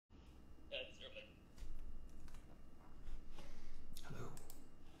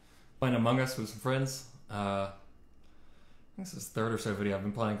Playing Among Us with some friends. I think this is the third or so video I've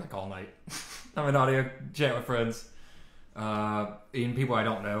been playing like all night. I'm in audio chat with friends. Even people I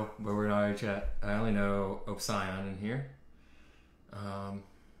don't know, but we're in audio chat. I only know Opsion in here. The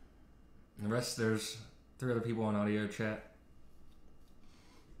rest, there's 3 other people on audio chat.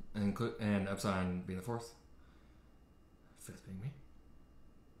 And Opsion being the 4th. 5th being me.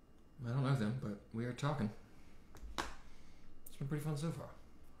 I don't know them, but we are talking. It's been pretty fun so far.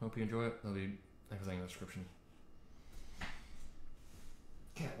 Hope you enjoy it. There'll be everything in the description.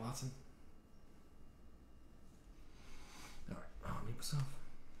 Cat Watson. Alright, I'll mute myself.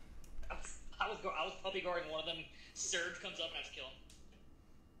 I was puppy guarding one of them. Surge comes up and I just kill him.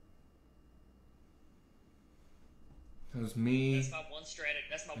 It was me. That's my one strategy.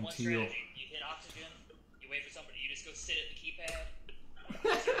 You hit oxygen. You wait for somebody. You just go sit at the keypad.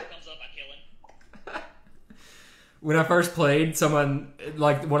 Surge comes up. I kill him. When I first played, someone,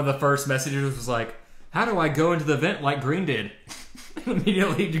 like, one of the first messages was like, how do I go into the vent like Green did?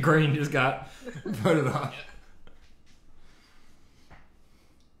 Immediately, Green just got voted off.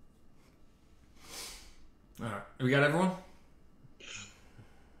 Yep. Alright, we got everyone?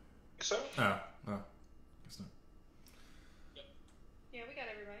 So? Oh. Guess not. Yep. Yeah, we got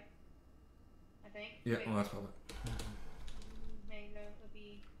everybody. I think. Yeah, Wait, well, that's public. Mango would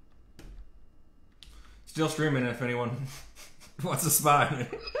be. Still streaming if anyone wants to spy me.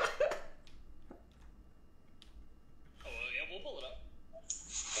 Oh, yeah, we'll pull it up.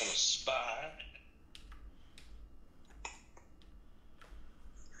 On a spy.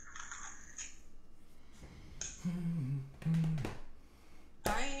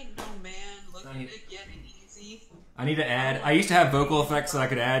 I ain't no man looking to get it easy. I need to add. I used to have vocal effects that I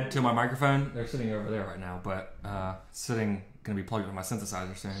could add to my microphone. They're sitting over there right now, but going to be plugged into my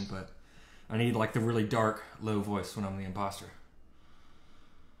synthesizer soon. But I need like the really dark, low voice when I'm the imposter.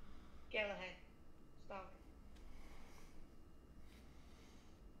 Galahad. Stop.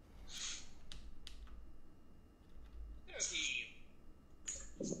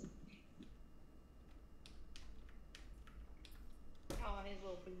 Oh, his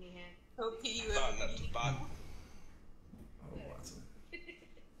little booty hand. Hope you Not enough to buy. Oh, Watson.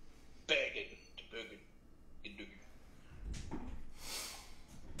 Begging to boogie.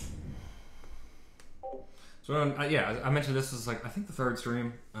 So yeah, I mentioned this is like I think the 3rd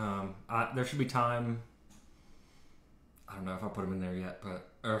stream. There should be time. I don't know if I'll put them in there yet, but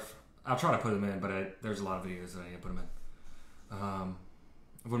I'll try to put them in. But there's a lot of videos that I need to put them in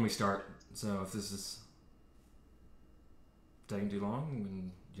when we start. So if this is taking too long,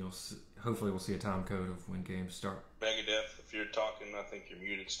 then hopefully we'll see a time code of when games start. Megadeth, if you're talking, I think you're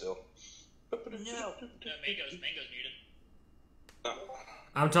muted still. No. Mango's muted. No.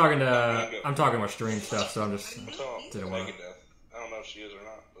 I'm talking about stream stuff, so I'm just I'm talking didn't want to. Megadeth. I don't know if she is or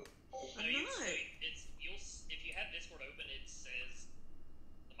not, but No, if you have Discord open, it says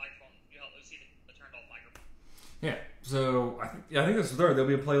the microphone. You'll see the turned off microphone. Yeah, so I think this is the 3rd. There'll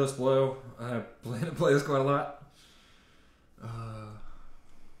be a playlist below. I plan to play this quite a lot.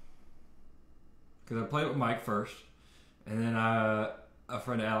 Because I played with Mike first, and then a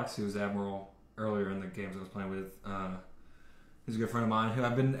friend Alex, who was Admiral earlier in the games I was playing with, he's a good friend of mine who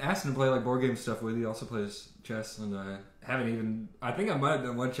I've been asking to play like board game stuff with. He also plays chess, and I think I might have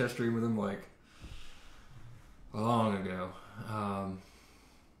done one chess stream with him like long ago.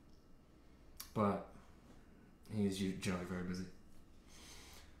 But he's generally very busy.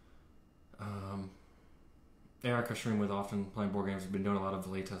 Eric I stream with often playing board games. We've been doing a lot of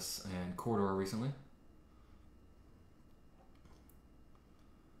Velitas and Corridor recently.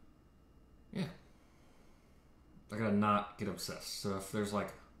 Yeah. I gotta not get obsessed. So if there's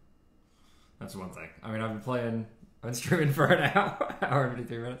like... That's one thing. I mean, I've been streaming for an hour and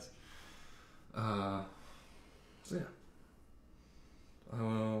 53 minutes. So yeah. I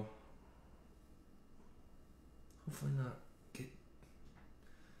will hopefully not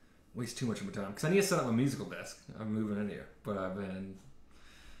waste too much of my time because I need to set up my musical desk. I'm moving in here, but I've been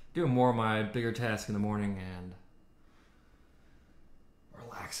doing more of my bigger tasks in the morning and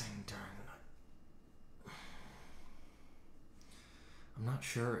relaxing during the night. I'm not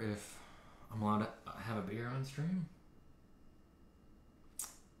sure if I'm allowed to have a beer on stream.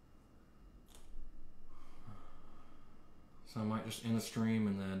 So I might just end the stream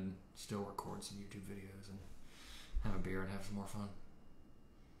and then still record some YouTube videos and have a beer and have some more fun.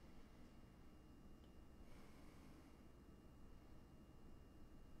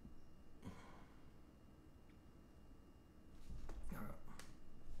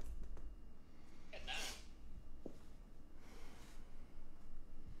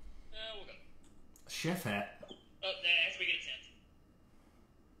 We'll go. Chef hat. Oh, as we get a 10th.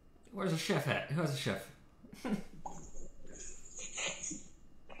 Where's the chef at? Who has a chef?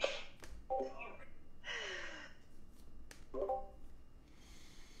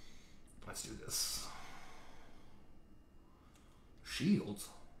 Let's do this. Shields.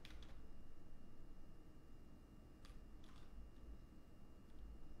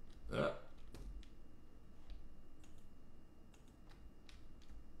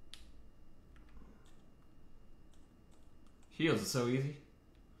 Shields is so easy.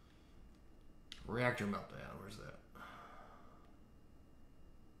 Reactor meltdown. Where's that?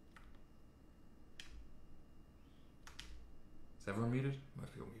 Is everyone muted? Might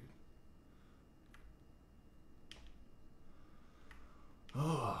feel muted.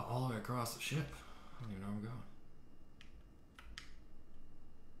 Oh, all the way across the ship. I don't even know where I'm going.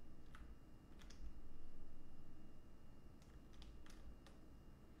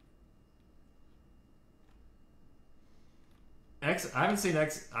 I haven't seen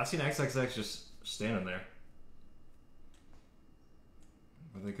X. I've seen XXX just standing there.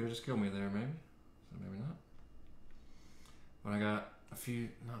 But they could have just killed me there, maybe. So maybe not. But I got a few,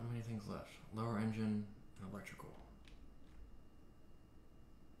 not many things left. Lower engine and electrical.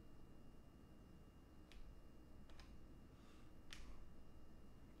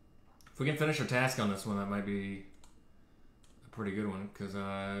 If we can finish our task on this one, that might be a pretty good one, because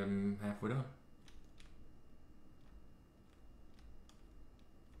I'm halfway done.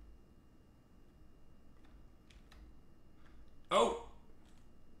 Oh!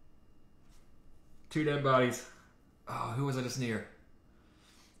 2 dead bodies. Oh, who was I just near?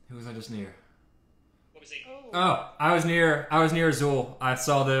 Who was I just near? What was he? Oh, I was near Azul. I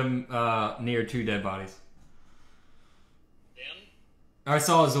saw them near 2 dead bodies. Them? I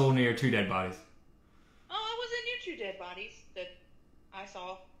saw Azul near 2 dead bodies. Oh, I wasn't near 2 dead bodies that I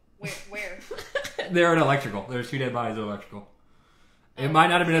saw. Where? They're in electrical. There's 2 dead bodies in electrical. It might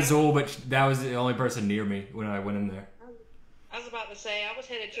not have been Azul, but that was the only person near me when I went in there. I was about to say, I was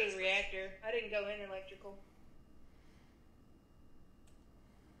headed to the reactor. I didn't go in electrical.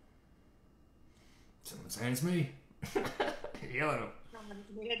 Someone's saying it's me. Yellow.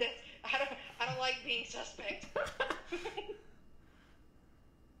 Yeah, I don't like being suspect.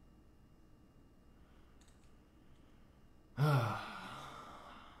 I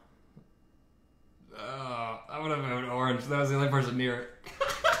would have voted orange. That was the only person near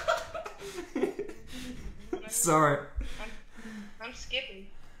it. Sorry. I'm skipping.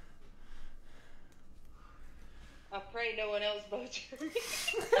 I pray no one else votes for me.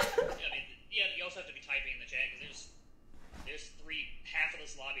 Yeah, you also have to be typing in the chat because there's half of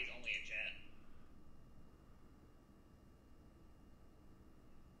this lobby is only in chat.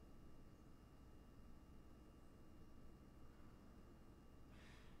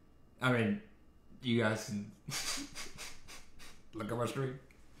 I mean, you guys can look at my stream.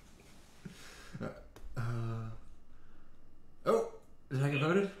 Oh, did I get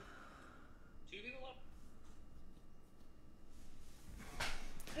voted? 2 people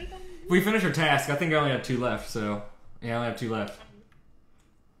left. We finished our task. I think I only have 2 left, so yeah, I only have 2 left.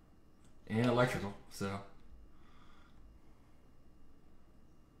 And electrical, so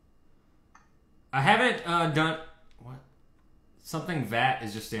I haven't done what? Something VAT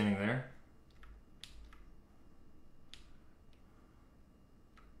is just standing there.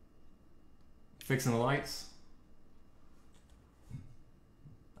 Fixing the lights.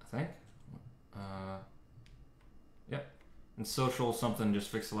 I think. Yep. And social something just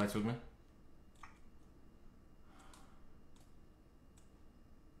fix the lights with me.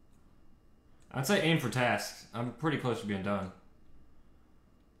 I'd say aim for tasks. I'm pretty close to being done.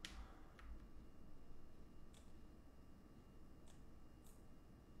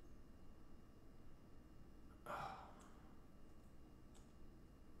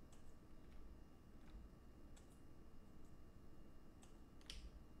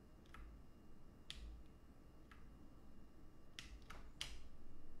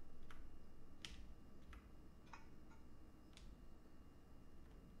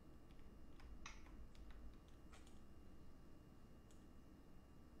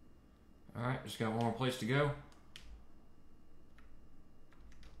 Alright, just got one more place to go.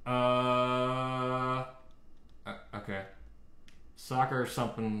 Okay. Soccer or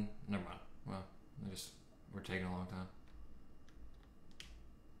something. Never mind. Well, we're taking a long time.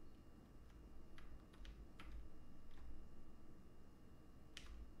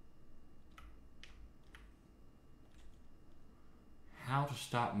 How to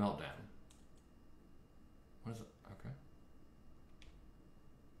stop meltdown. What is it? Okay.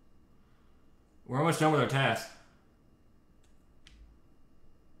 We're almost done with our task.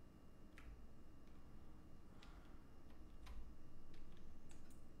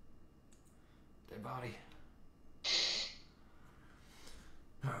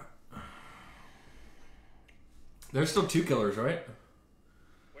 There's still 2 killers, right?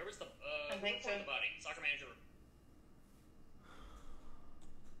 Where was the I think so. the body? Soccer manager.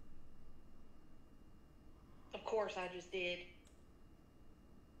 Of course, I just did.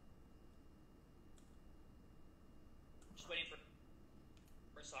 Just waiting for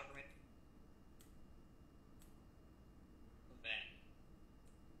a soccer manager. That.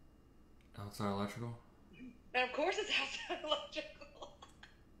 Outside electrical? And of course, it's outside electrical.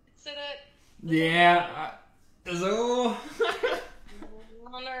 So that. Yeah. So...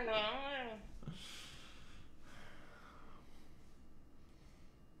 No.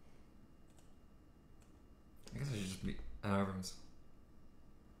 I guess I should just be... everyone's...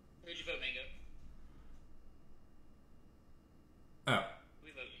 Who'd you vote, Mango? Oh. Who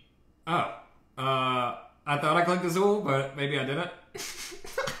we voting? Oh. I thought I clicked Azul, but maybe I didn't.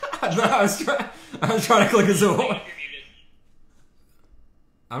 No, I was trying to click Azul. Megan, if you're muted.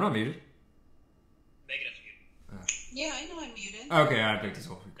 I'm not muted. Megan, if you're muted. Yeah, I know I'm muted. Okay, I picked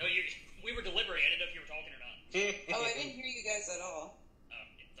Azul. No, we were deliberating. I didn't know if you were talking or not. Oh, I didn't hear you guys at all. Oh,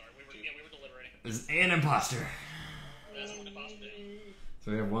 yeah, sorry. We were deliberating. This is an imposter. That's what the boss did.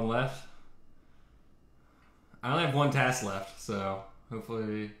 So we have 1 left. I only have 1 task left, so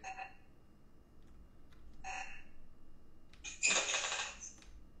hopefully...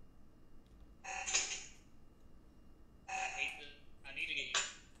 I need to get you.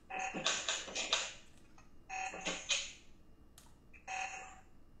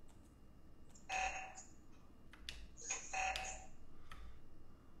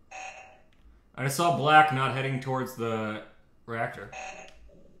 I saw Black not heading towards the reactor.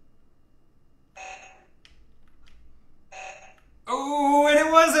 Oh, and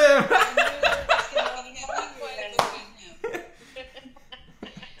it was him!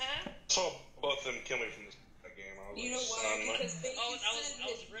 saw both of them kill me from this game. I was You like, know why? son, Because they I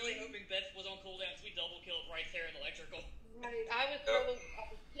was really hoping Beth was on cooldown because we double killed right there in electrical. Right. I was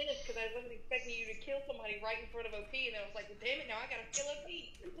pissed because I wasn't expecting you to kill somebody right in front of OP, and I was like, well, damn it, now I gotta kill OP.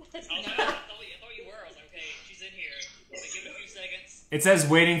 I thought you were. I was like, okay, she's in here. Like, give it a few seconds. It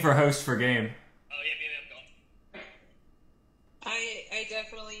says waiting for host for game. Oh, yeah, I'm gone. I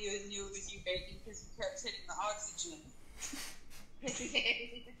definitely knew it was you, Bacon, because you kept hitting the oxygen.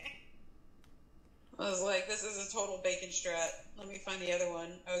 I was like, this is a total Bacon strat. Let me find the other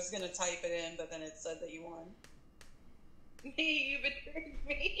one. I was gonna type it in, but then it said that you won. You betrayed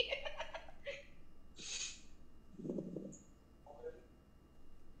me.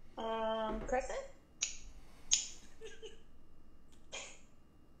 Crescent?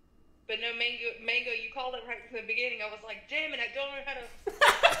 But no, Mango, you called it right from the beginning. I was like, damn it, I don't know how to...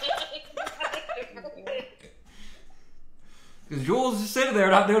 Because Jules just sitting there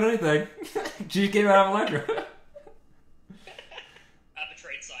not doing anything. She just came out of Electra. I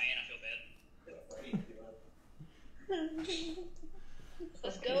betrayed Cyan. I feel bad.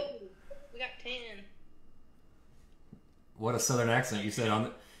 Let's go. We got 10. What a southern accent you said on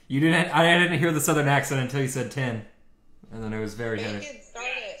the... You didn't... I didn't hear the southern accent until you said 10. And then it was very heavy. Bacon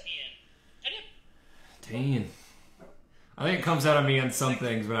started. 10. I did. 10. I think it comes out of me on some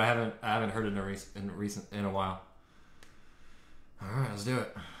things, but I haven't heard it in a while. All right, let's do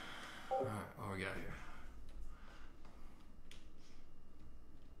it. All right, what we got here?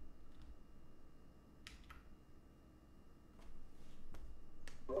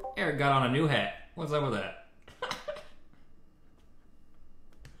 Eric got on a new hat. What's up with that?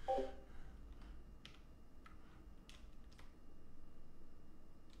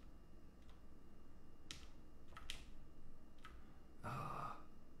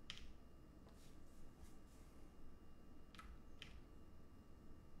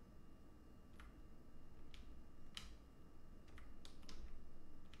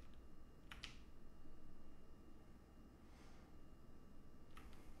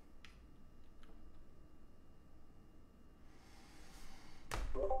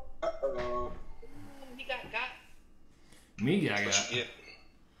 You got. Me, I what got. you get?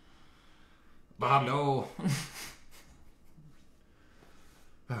 Bob, no.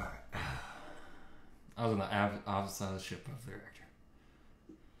 Alright. I was on the opposite side of the ship of the reactor.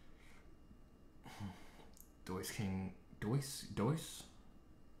 Doyce King. Doyce?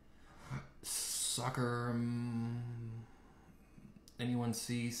 Soccer. Anyone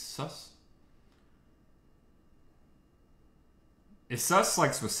see Sus? Is Sus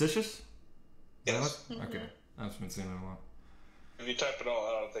like suspicious? Yes. Okay. I haven't been seeing it in a while. If you type it all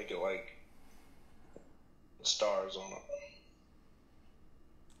out, I think it like stars on it.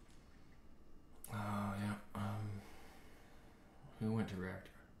 Oh, yeah. Who went to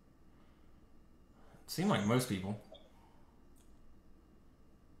reactor? Seemed like most people.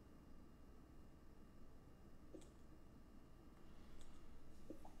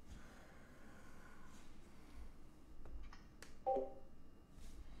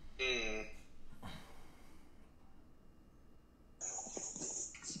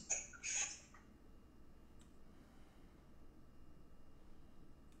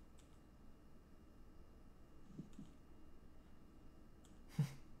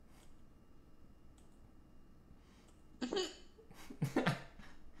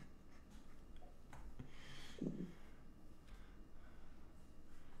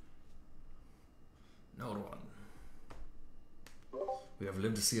 We have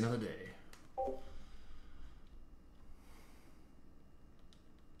lived to see another day.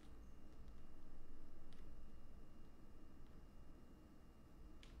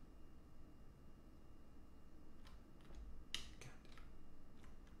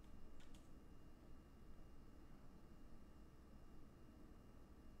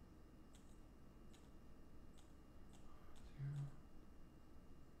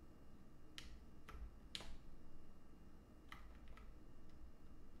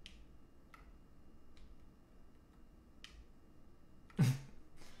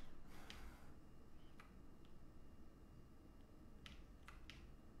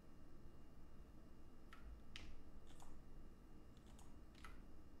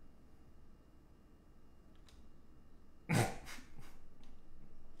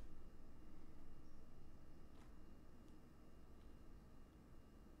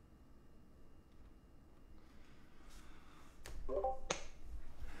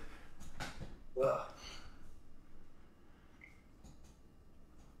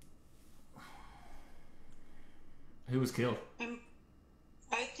 Who was killed?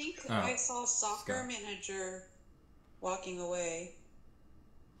 I think Oh, I saw soccer Scott. manager walking away.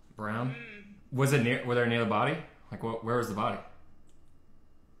 Brown? Was it near? Were there near the body? Like, where was the body?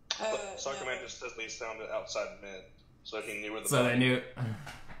 Soccer No. man just says that he found it outside mid, so he knew where the So body they knew.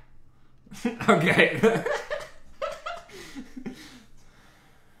 Okay.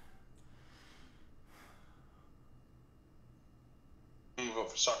 I'm gonna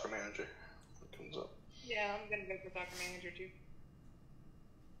vote for soccer manager. It comes up. Yeah, I'm gonna go for soccer manager too.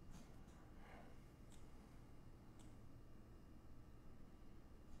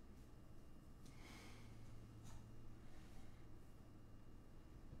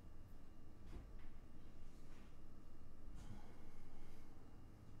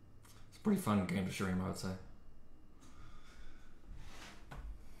 It's a pretty fun game to stream, I would say.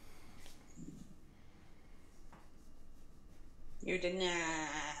 You did not.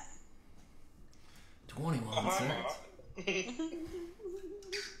 21 seconds.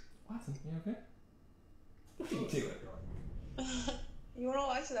 Watson, you okay? What are you doing? You want to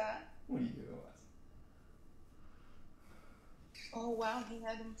watch that? What are you doing, Watson? Oh wow, he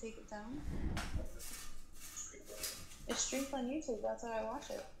had him take it down. It's streamed on YouTube. That's how I watch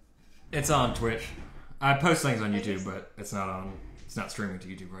it. It's on Twitch. I post things on YouTube, but it's not on. It's not streaming to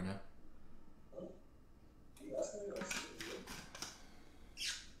YouTube right now.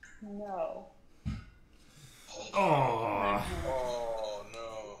 No. Oh. Oh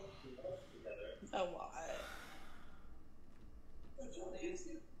no. A lot.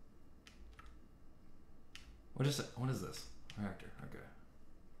 What is it? What is this? Reactor. Okay.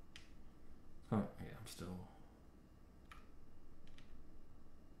 Oh, yeah, I'm still.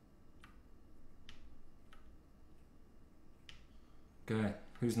 Okay,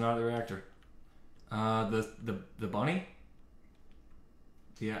 who's not at the reactor? The bunny.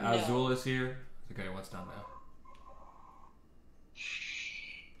 Yeah, No. Azul is here. Okay, what's down now?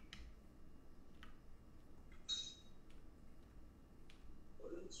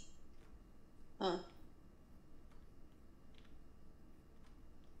 Huh.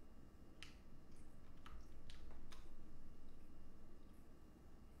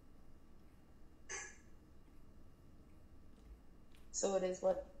 So it is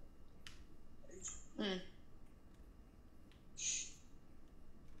what? Hmm.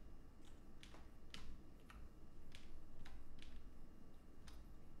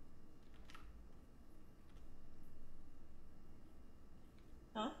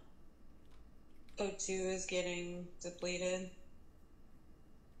 Huh? O2 is getting depleted.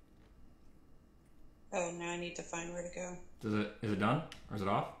 Oh, now I need to find where to go. Is it done? Or is it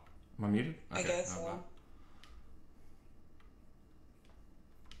off? Am I muted? I guess no, so. I'm not.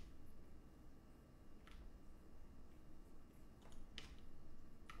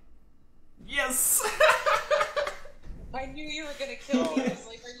 Yes! I knew you were gonna kill me. I was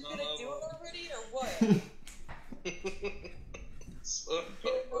like, are you gonna do it already or what? So,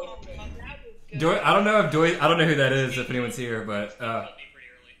 That was good. I don't know if I don't know who that is, if anyone's here, but Cut me pretty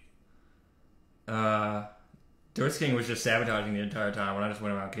early. Doris King was just sabotaging the entire time when I just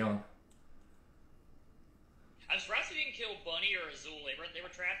went around killing. I'm surprised he didn't kill Bunny or Azul. They were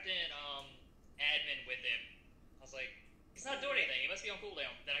trapped in admin with him. I was like, he's not doing anything. He must be on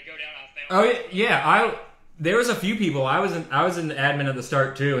cooldown. Then I go down and I found. Oh yeah, there was a few people. I was in admin at the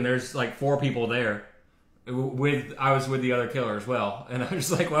start too, and there's like 4 people there. I was with the other killer as well, and I was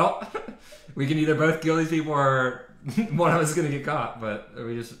just like, well, we can either both kill these people or one of us is gonna get caught. But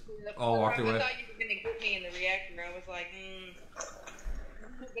we just all walked I away. thought you were gonna get me in the reactor. I was like,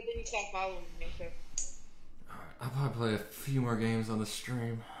 but then you stopped following me. So I'll probably play a few more games on the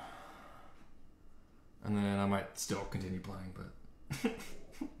stream. And then I might still continue playing, but...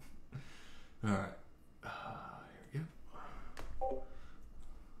 Alright. Here we go.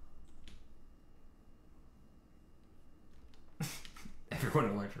 Everyone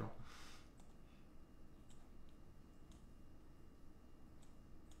electrical.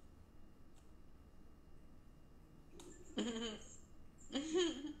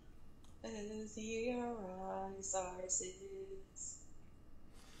 As your eyes are sins,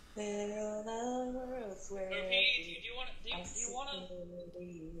 they'll never swear. Okay, do you want to? Do you want to?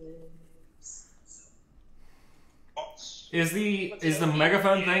 Thoughts? Is the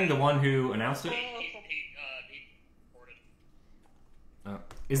megaphone thing the one who announced it? He recorded. Oh.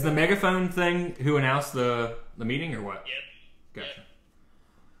 Is the megaphone thing who announced the meeting or what? Yep. Gotcha.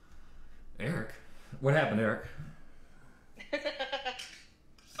 Eric, what happened, Eric? I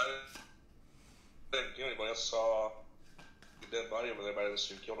didn't kill anybody. I saw the dead body over there by the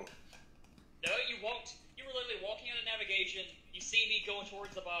street, killed him. No, you walked. You were literally walking out of navigation. You see me going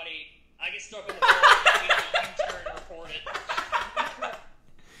towards the body. I get stuck on the wall. And you turn and report it.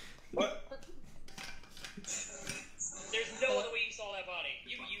 What? There's no other way you saw that body.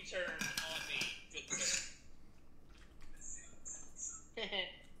 You turned on me. Good sir.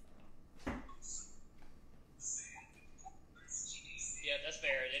 Yeah, that's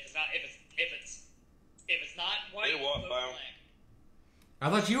fair. If it's not white, They walk vote by 'em. black. I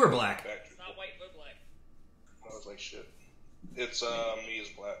thought you were black. Back. It's not white, vote black. I was like, shit. It's me is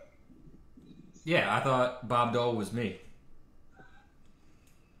black. Yeah, I thought Bob Dole was me.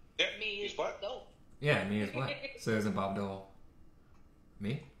 Yeah, Me he's is black. dope. Yeah, me is black. So isn't Bob Dole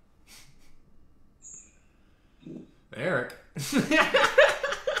me? Eric.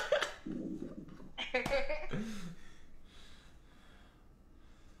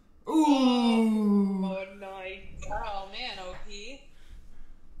 Ooh. Oh, nice. Oh man, OP.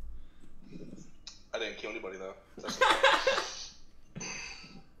 I didn't kill anybody though. That's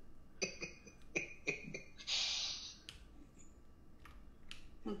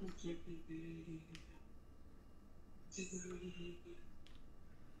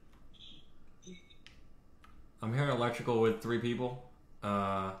I'm here electrical with 3 people.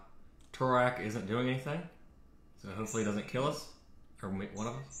 Torak isn't doing anything, so hopefully he doesn't kill us. Or one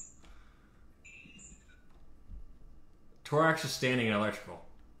of us. Torak's just standing in electrical.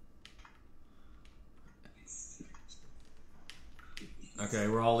 Okay,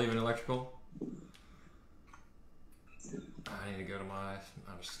 we're all leaving electrical. I need to go to my...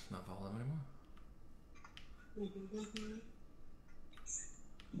 I'll just not follow them anymore.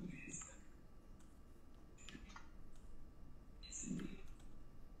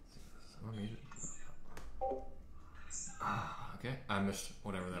 Someone muted. Ah, okay. I missed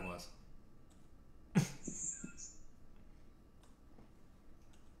whatever that was.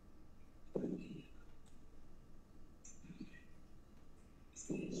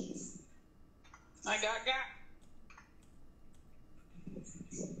 I got.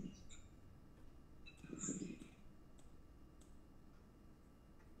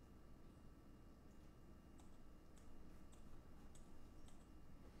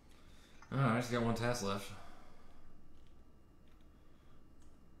 Alright, I just got one task left.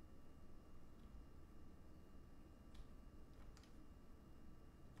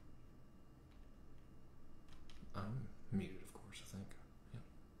 I'm muted, of course, I think. Yep.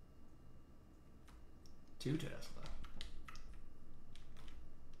 2 tasks left.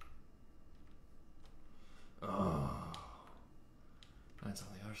 Oh. That's on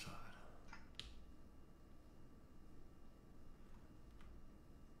the other side.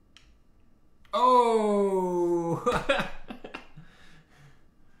 Oh!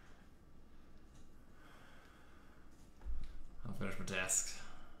 I'll finish my tasks.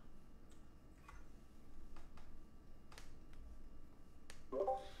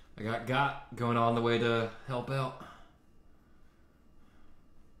 I got going on the way to help out.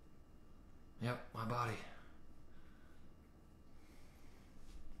 Yep, my body.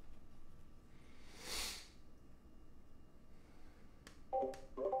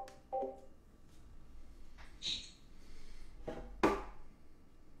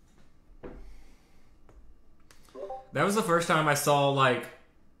 That was the first time I saw, like,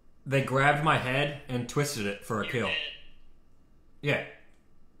 they grabbed my head and twisted it for a You're kill. dead. Yeah.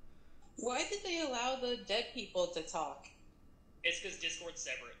 Why did they allow the dead people to talk? It's because Discord's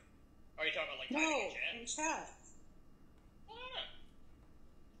separate. Are you talking about like No, typing in in chat? chat. I don't know.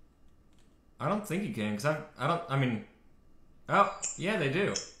 I don't think you can, because I mean... Oh, yeah, they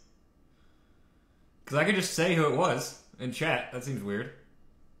do. Because I could just say who it was in chat. That seems weird.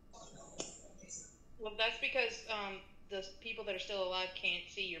 Well, Well, that's because the people that are still alive can't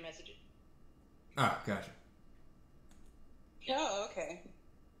see your messages. Ah, gotcha. Oh, okay.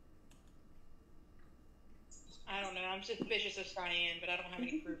 I don't know. I'm suspicious of signing in, but I don't have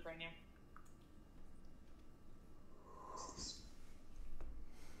any proof right now.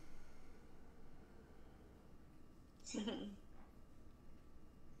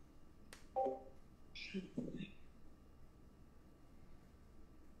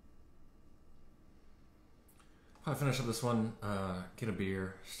 I'll finish up this one, get a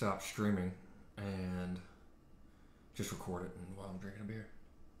beer, stop streaming, and just record it while I'm drinking a beer.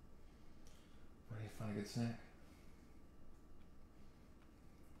 Where do you find a good snack?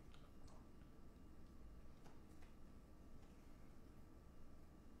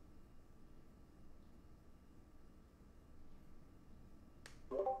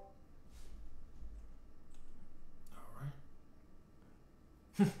 Alright.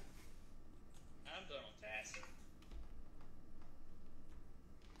 I'm done on task.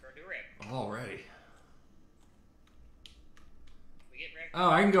 Go do rep. Already. We get wrecked. Oh,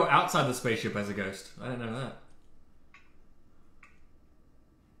 I can go outside the spaceship as a ghost. I didn't know that.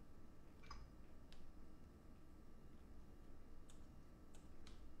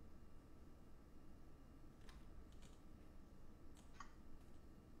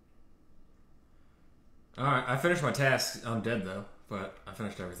 Alright, I finished my task. I'm dead though, but I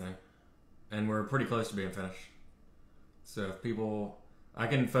finished everything. And we're pretty close to being finished. So if people... I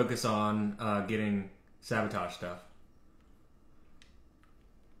can focus on getting sabotage stuff.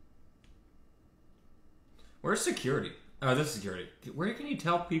 Where's security? Oh, this is security. Where can you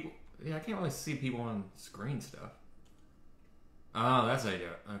tell people? Yeah, I can't really see people on screen stuff. Oh, that's how you do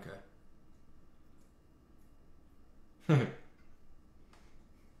it. Okay.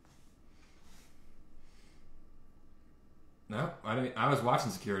 No, I didn't. I was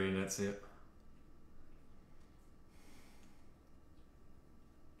watching security and didn't see it.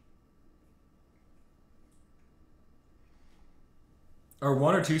 Are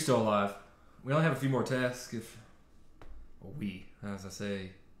one or two still alive? We only have a few more tasks. If we, as I say,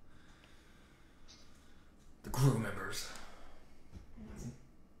 the crew members.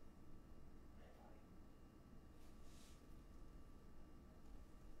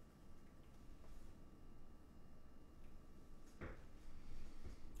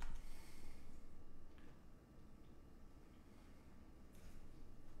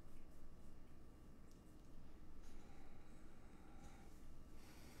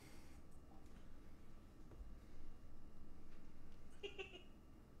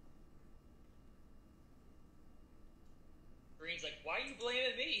 Green's like, why are you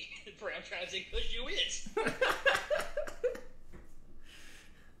blaming me? I'm trying to say, because you it. That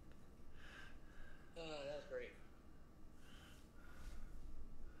was great.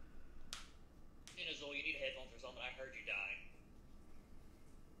 Inazul, you need headphones or something. I heard you dying.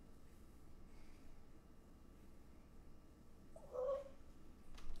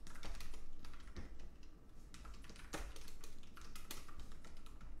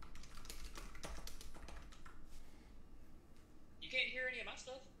 You can't hear any of my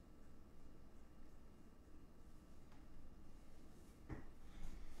stuff?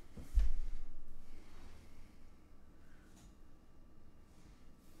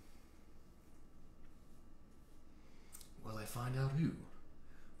 Will they find out who?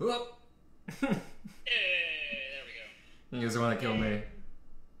 Whoop! Hey, there we go. He was the one that killed me.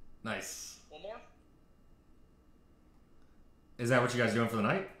 Nice. One more? Is that what you guys are doing for the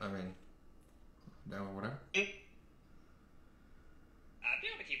night? I mean, no, whatever. I'd be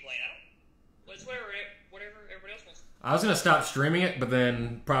able to keep playing out. But it's whatever everybody else wants. I was gonna stop streaming it, but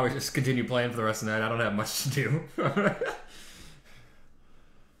then probably just continue playing for the rest of the night. I don't have much to do. Who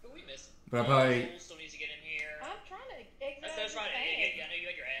we missing? But I'll probably... Soul still needs to get in here. I'm trying to exit. That's right. Yeah, I know you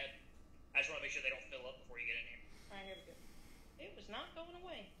had your ad. I just want to make sure they don't fill up before you get in here. Alright, here we go. It was not going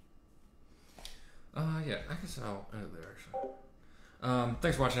away. Yeah, I guess I'll end it there, actually.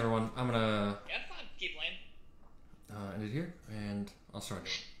 Thanks for watching, everyone. I'm gonna Yeah, fine. Keep playing. end it here, and I'll start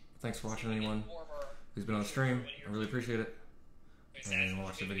it. Thanks for watching, anyone More of our who's been on the stream. I really appreciate it. Assassin's And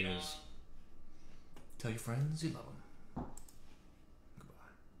watch the gonna be videos. Tell your friends you love them.